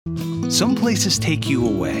Some places take you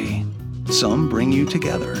away. Some bring you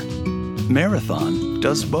together. Marathon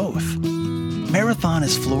does both. Marathon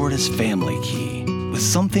is Florida's family key, with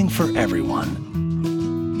something for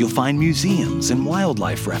everyone. You'll find museums and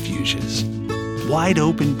wildlife refuges, wide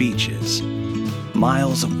open beaches,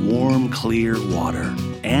 miles of warm, clear water,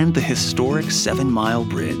 and the historic 7-mile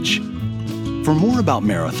bridge. For more about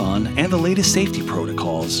Marathon and the latest safety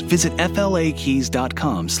protocols, visit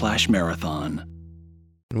flakeys.com/marathon.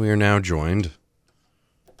 We are now joined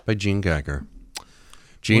by Geiger.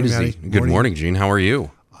 Gene, good morning, Gene. How are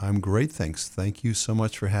you? I'm great, thanks. Thank you so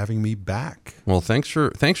much for having me back. Well, thanks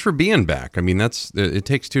for being back. I mean, it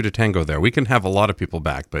takes two to tango there. We can have a lot of people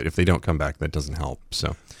back, but if they don't come back, that doesn't help.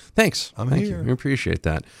 So, thanks. Thank you. We appreciate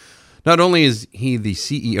that. Not only is he the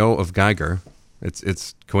CEO of Geiger,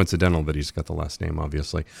 it's coincidental that he's got the last name,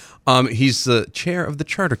 obviously. He's the chair of the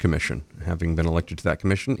Charter Commission, having been elected to that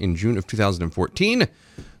commission in June of 2014.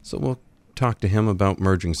 So we'll talk to him about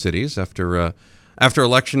merging cities after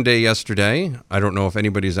Election Day yesterday. I don't know if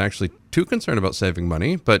anybody's actually too concerned about saving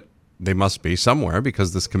money, but they must be somewhere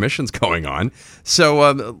because this commission's going on.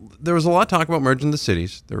 So there was a lot of talk about merging the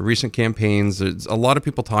cities. There were recent campaigns. A lot of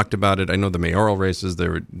people talked about it. I know the mayoral races,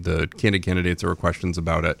 the candidates, there were questions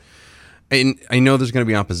about it. And I know there's going to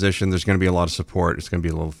be opposition. There's going to be a lot of support. It's going to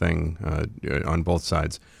be a little thing on both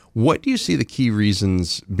sides. What do you see the key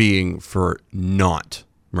reasons being for not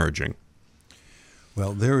merging?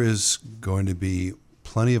 Well, there is going to be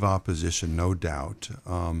plenty of opposition, no doubt.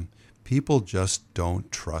 People just don't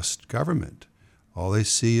trust government. All they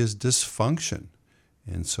see is dysfunction.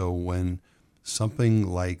 And so when something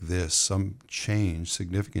like this, some change,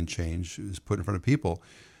 significant change, is put in front of people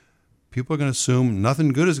are going to assume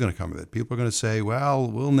nothing good is going to come of it. People are going to say, well,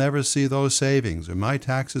 we'll never see those savings, and my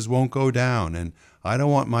taxes won't go down, and I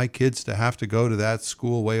don't want my kids to have to go to that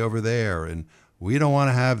school way over there, and we don't want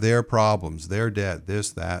to have their problems, their debt,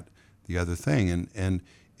 this, that, the other thing. And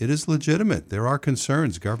it is legitimate. There are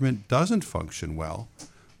concerns. Government doesn't function well.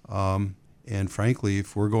 And frankly,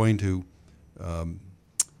 if we're going to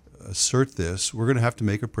assert this, we're going to have to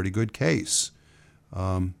make a pretty good case.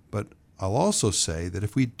 But I'll also say that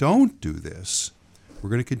if we don't do this,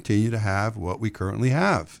 we're going to continue to have what we currently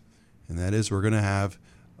have. And that is we're going to have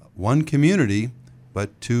one community,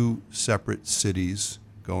 but two separate cities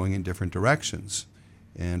going in different directions.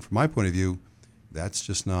 And from my point of view, that's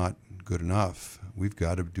just not good enough. We've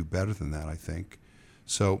got to do better than that, I think.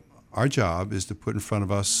 So our job is to put in front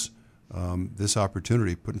of us this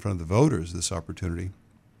opportunity, put in front of the voters this opportunity,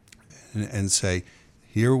 and say,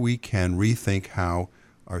 here we can rethink how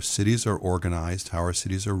our cities are organized, how our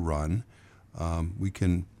cities are run. We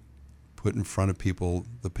can put in front of people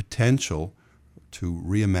the potential to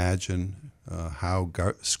reimagine how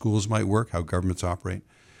schools might work, how governments operate.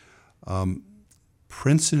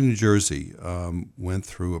 Princeton, New Jersey went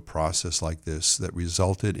through a process like this that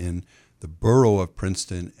resulted in the borough of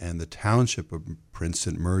Princeton and the township of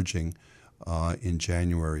Princeton merging in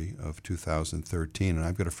January of 2013. And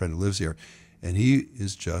I've got a friend who lives here, and he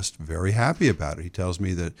is just very happy about it. He tells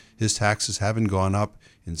me that his taxes haven't gone up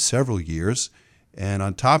in several years. And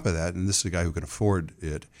on top of that, and this is a guy who can afford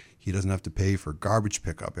it, he doesn't have to pay for garbage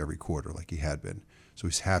pickup every quarter like he had been. So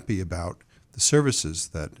he's happy about the services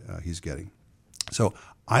that he's getting. So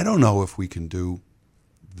I don't know if we can do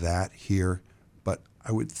that here, but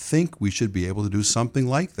I would think we should be able to do something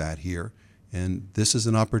like that here. And this is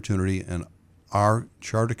an opportunity, and our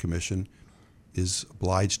Charter Commission is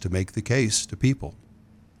obliged to make the case to people.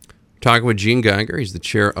 Talking with Gene Geiger, he's the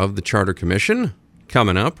chair of the Charter Commission.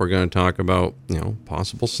 Coming up, we're going to talk about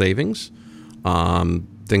possible savings,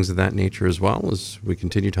 things of that nature, as well as we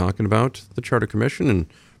continue talking about the Charter Commission and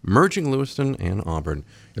merging Lewiston and Auburn.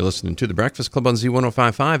 You're listening to The Breakfast Club on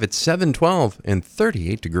Z1055. It's 7:12 and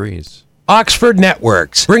 38 degrees. Oxford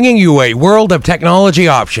Networks, bringing you a world of technology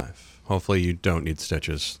options. Hopefully you don't need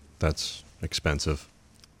stitches. That's expensive,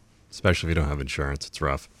 especially if you don't have insurance. It's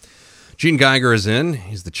rough. Gene Geiger is in.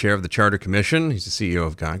 He's the chair of the Charter Commission. He's the CEO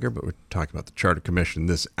of Geiger, but we're talking about the Charter Commission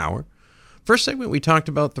this hour. First segment, we talked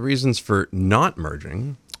about the reasons for not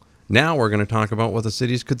merging. Now we're going to talk about what the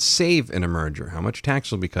cities could save in a merger, how much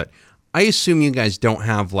tax will be cut. I assume you guys don't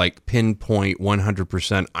have like pinpoint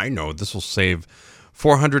 100%. I know this will save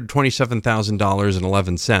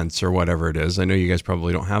 $427,000.11 or whatever it is. I know you guys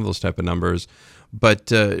probably don't have those type of numbers,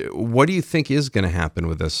 but what do you think is going to happen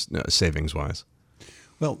with this savings-wise?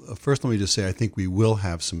 Well, first let me just say I think we will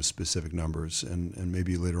have some specific numbers, and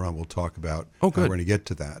maybe later on we'll talk about how we're going to get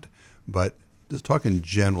to that. But just talk in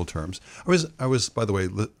general terms. I was by the way,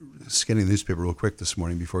 scanning the newspaper real quick this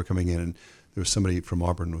morning before coming in, and there was somebody from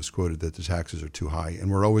Auburn who was quoted that the taxes are too high,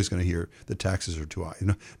 and we're always going to hear the taxes are too high.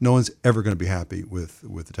 No one's ever going to be happy with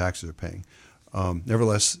the taxes they're paying.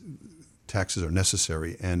 Nevertheless, taxes are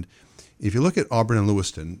necessary. And if you look at Auburn and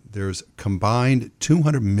Lewiston, there's combined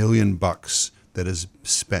 $200 million that is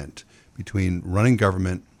spent between running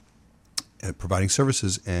government and providing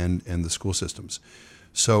services and the school systems.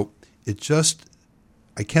 So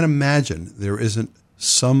I can't imagine there isn't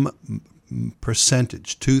some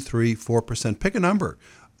percentage, 2, 3, 4%, pick a number,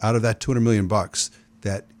 out of that $200 million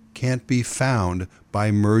that can't be found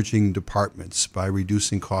by merging departments, by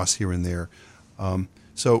reducing costs here and there.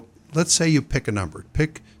 So let's say you pick a number.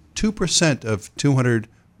 Pick 2% of $200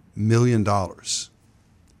 million.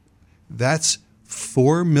 That's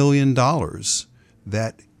 $4 million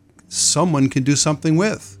that someone can do something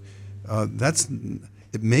with.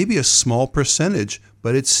 It may be a small percentage,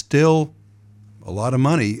 but it's still a lot of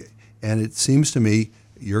money. And it seems to me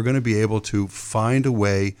you're going to be able to find a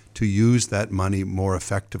way to use that money more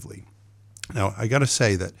effectively. Now, I got to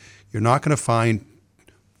say that you're not going to find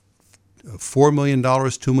 $4 million,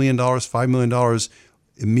 $2 million, $5 million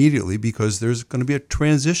immediately, because there's going to be a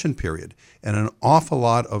transition period. And an awful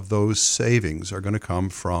lot of those savings are going to come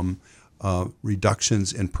from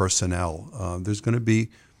reductions in personnel. There's going to be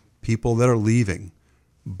people that are leaving,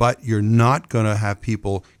 but you're not going to have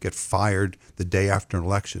people get fired the day after an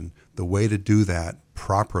election. The way to do that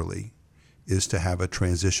properly is to have a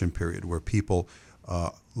transition period where people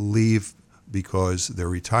leave because they're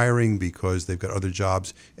retiring, because they've got other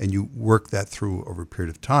jobs, and you work that through over a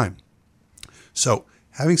period of time. So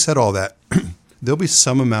having said all that, there'll be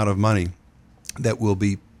some amount of money that will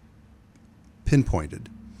be pinpointed,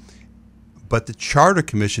 but the Charter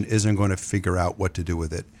Commission isn't going to figure out what to do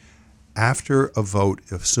with it. After a vote,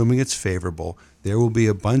 assuming it's favorable, there will be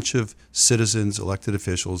a bunch of citizens, elected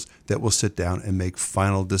officials, that will sit down and make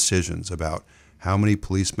final decisions about how many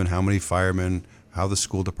policemen, how many firemen, how the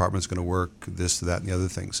school department's going to work, this, that, and the other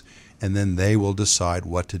things. And then they will decide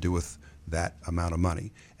what to do with that amount of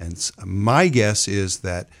money. And my guess is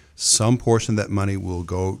that some portion of that money will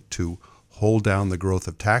go to hold down the growth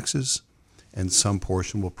of taxes, and some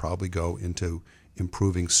portion will probably go into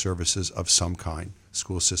improving services of some kind,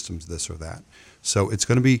 school systems, this or that. So it's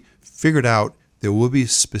going to be figured out. There will be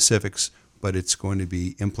specifics, but it's going to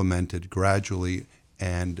be implemented gradually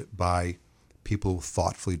and by people who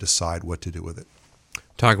thoughtfully decide what to do with it.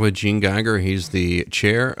 Talking with Gene Geiger. He's the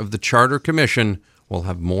chair of the Charter Commission. We'll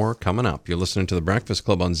have more coming up. You're listening to The Breakfast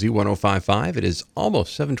Club on Z1055. It is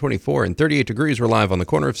almost 7:24 and 38 degrees. We're live on the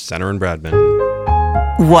corner of Center and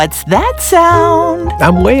Bradman. What's that sound?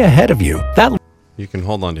 I'm way ahead of you. You can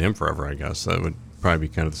hold on to him forever, I guess. That would probably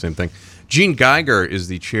be kind of the same thing. Gene Geiger is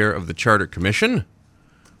the chair of the Charter Commission.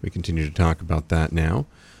 We continue to talk about that now.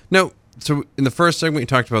 Now, so in the first segment, we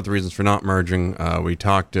talked about the reasons for not merging. We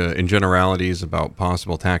talked in generalities about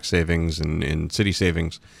possible tax savings and city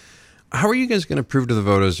savings. How are you guys going to prove to the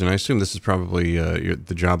voters, and I assume this is probably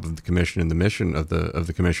the job of the commission and the mission of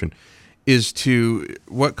the commission, is to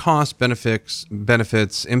what cost, benefits,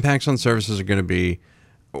 impacts on services are going to be,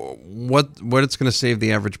 what it's going to save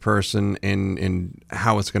the average person, and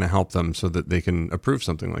how it's going to help them so that they can approve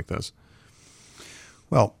something like this?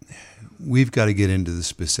 Well, we've got to get into the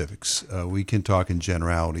specifics. We can talk in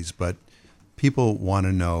generalities, but people want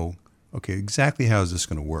to know, okay, exactly how is this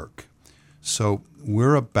going to work? So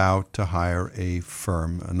we're about to hire a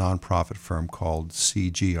firm, a nonprofit firm called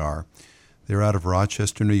CGR. They're out of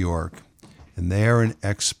Rochester, New York, and they are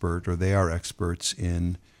experts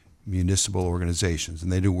in municipal organizations,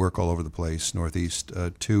 and they do work all over the place, Northeast,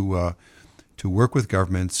 to work with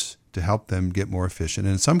governments to help them get more efficient,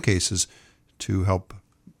 and in some cases to help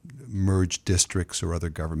merge districts or other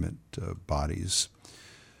government bodies.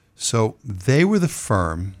 So they were the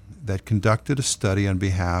firm that conducted a study on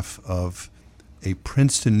behalf of a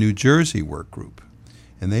Princeton, New Jersey work group,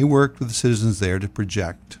 and they worked with the citizens there to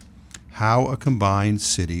project how a combined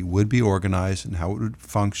city would be organized and how it would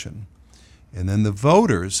function. And then the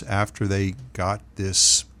voters, after they got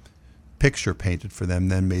this picture painted for them,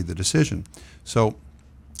 then made the decision. So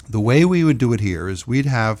the way we would do it here is we'd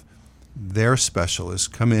have their specialists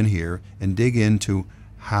come in here and dig into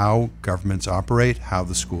how governments operate, how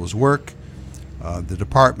the schools work, the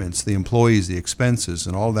departments, the employees, the expenses,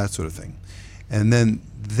 and all that sort of thing. And then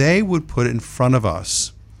they would put in front of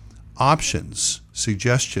us options,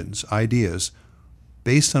 suggestions, ideas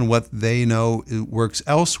based on what they know works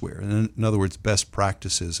elsewhere. In other words, best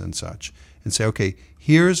practices and such. And say, okay,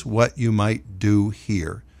 here's what you might do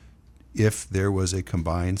here if there was a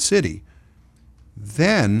combined city.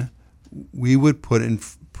 Then we would put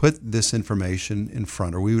this information in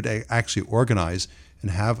front, or we would actually organize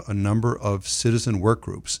and have a number of citizen work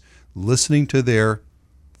groups listening to their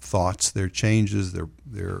thoughts, their changes,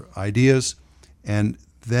 their ideas, and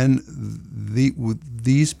then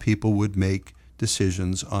these people would make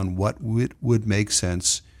decisions on what would make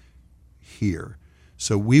sense here.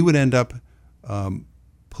 So we would end up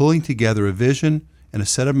pulling together a vision and a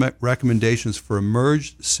set of recommendations for a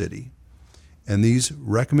merged city. And these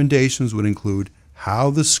recommendations would include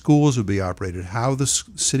how the schools would be operated, how the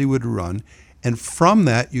city would run, and from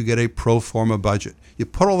that you get a pro forma budget. You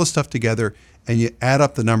put all this stuff together and you add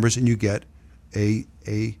up the numbers and you get a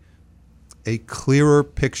clearer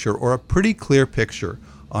picture, or a pretty clear picture,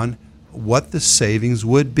 on what the savings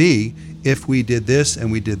would be if we did this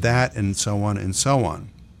and we did that, and so on and so on.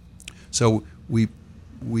 So we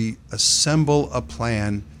assemble a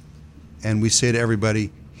plan and we say to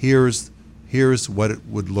everybody, here's what it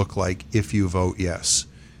would look like if you vote yes.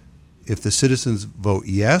 If the citizens vote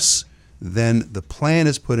yes, then the plan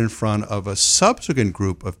is put in front of a subsequent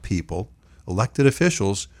group of people, elected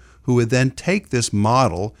officials, who would then take this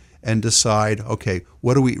model and decide, okay,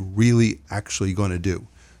 what are we really actually going to do?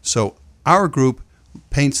 So our group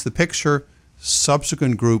paints the picture,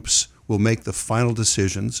 subsequent groups will make the final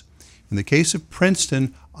decisions. In the case of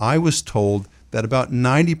Princeton, I was told that about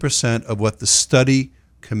 90% of what the study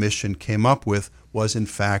commission came up with was in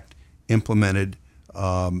fact implemented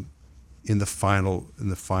in the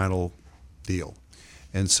final deal.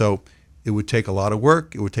 And so it would take a lot of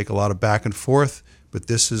work, it would take a lot of back and forth, but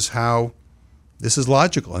this is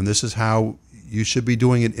logical, and this is how you should be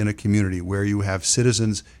doing it in a community where you have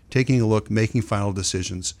citizens taking a look, making final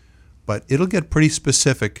decisions. But it'll get pretty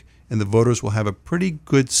specific, and the voters will have a pretty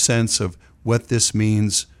good sense of what this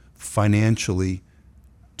means financially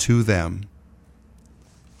to them.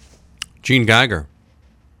 Gene Geiger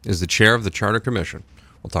is the chair of the Charter Commission.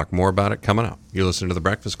 We'll talk more about it coming up. You're listening to The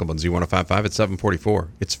Breakfast Club on Z105.5 at 7:44.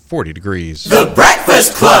 It's 40 degrees. The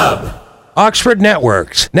Breakfast Club! Oxford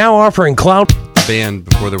Networks, now offering cloud... Band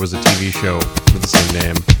before there was a TV show with the same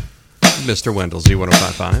name. Mr. Wendell,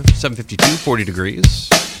 Z105.5, 7:52, 40 degrees.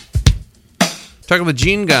 Talking with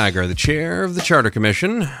Gene Geiger, the chair of the Charter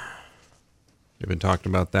Commission. We've been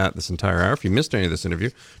talking about that this entire hour. If you missed any of this interview,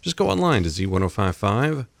 just go online to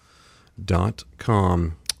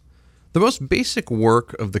Z1055.com. The most basic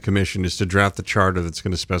work of the commission is to draft the charter that's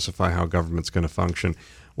going to specify how government's going to function.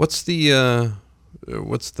 What's the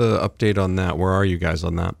update on that? Where are you guys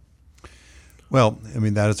on that? Well, I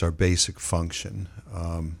mean, that is our basic function,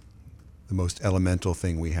 the most elemental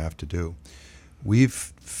thing we have to do. We've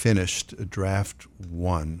finished draft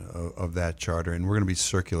 1 of that charter, and we're going to be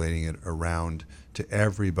circulating it around to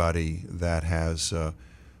everybody that has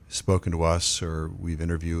spoken to us, or we've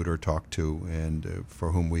interviewed or talked to, and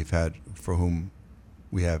for whom we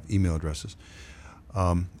have email addresses.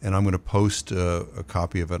 And I'm going to post a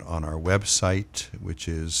copy of it on our website, which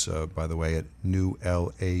is, by the way, at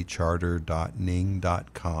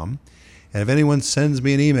newlacharter.ning.com. And if anyone sends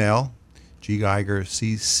me an email,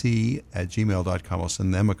 geigercc@gmail.com, I'll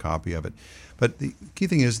send them a copy of it. But the key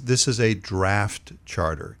thing is, this is a draft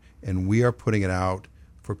charter, and we are putting it out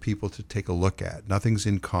for people to take a look at. Nothing's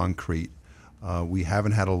in concrete. We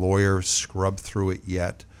haven't had a lawyer scrub through it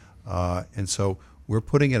yet. And so we're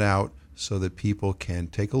putting it out so that people can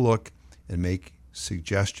take a look and make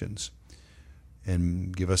suggestions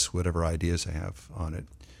and give us whatever ideas they have on it.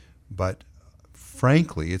 But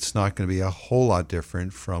frankly, it's not going to be a whole lot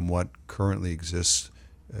different from what currently exists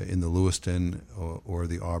in the Lewiston or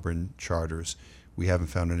the Auburn charters. We haven't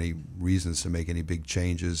found any reasons to make any big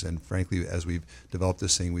changes, and frankly, as we've developed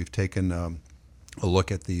this thing, we've taken a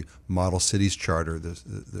look at the Model Cities Charter.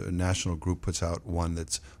 The national group puts out one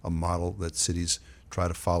that's a model that cities try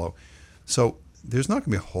to follow. So there's not going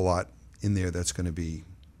to be a whole lot in there that's going to be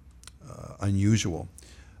unusual.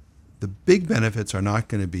 The big benefits of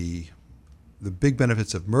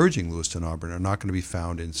merging Lewiston and Auburn are not going to be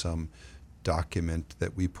found in some document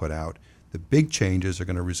that we put out. The big changes are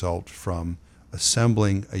going to result from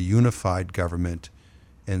assembling a unified government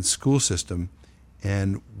and school system,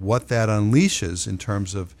 and what that unleashes in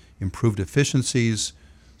terms of improved efficiencies,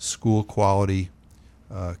 school quality,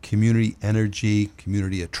 community energy,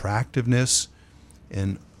 community attractiveness,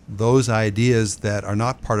 and those ideas that are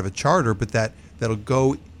not part of a charter, but that'll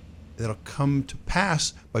come to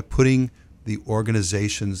pass by putting the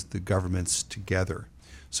organizations, the governments together.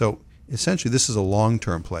 So essentially, this is a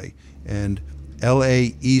long-term play, and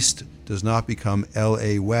LA East does not become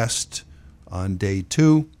LA West on day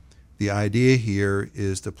 2. The idea here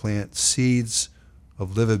is to plant seeds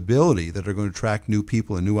of livability that are going to attract new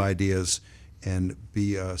people and new ideas and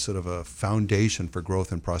be sort of a foundation for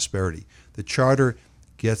growth and prosperity. The charter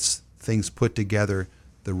gets things put together.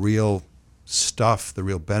 The real stuff, the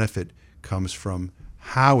real benefit comes from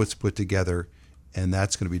how it's put together, and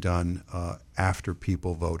that's going to be done after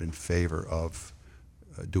people vote in favor of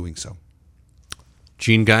doing so.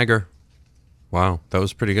 Gene Geiger. Wow, that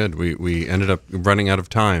was pretty good. We ended up running out of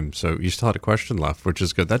time, so you still had a question left, which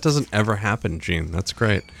is good. That doesn't ever happen, Gene. That's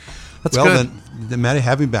great. That's good. Then Matty,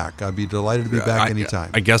 have me back. I'd be delighted to be back anytime.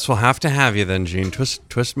 I guess we'll have to have you then, Gene.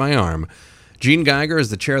 Twist my arm. Gene Geiger is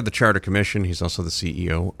the chair of the Charter Commission. He's also the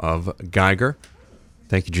CEO of Geiger.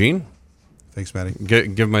 Thank you, Gene. Thanks, Matty.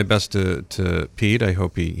 Give my best to Pete. I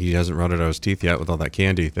hope he hasn't run it out of his teeth yet with all that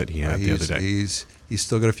candy that he had the other day. He's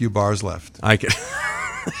still got a few bars left.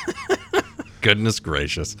 Goodness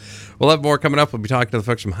gracious. We'll have more coming up. We'll be talking to the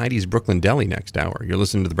folks from Heidi's Brooklyn Deli next hour. You're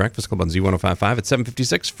listening to The Breakfast Club on Z1055 at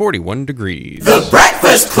 7:56, 41 degrees. The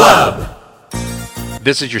Breakfast Club.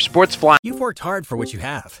 This is your Sports Flash. You've worked hard for what you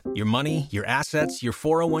have. Your money, your assets, your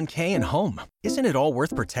 401k, and home. Isn't it all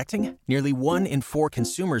worth protecting? Nearly 1 in 4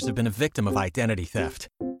 consumers have been a victim of identity theft.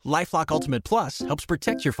 LifeLock Ultimate Plus helps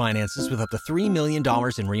protect your finances with up to $3 million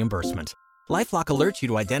in reimbursement. LifeLock alerts you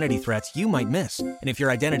to identity threats you might miss. And if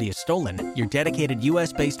your identity is stolen, your dedicated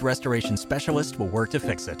U.S.-based restoration specialist will work to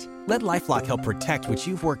fix it. Let LifeLock help protect what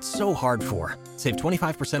you've worked so hard for. Save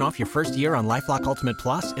 25% off your first year on LifeLock Ultimate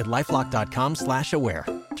Plus at LifeLock.com/aware.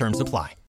 Terms apply.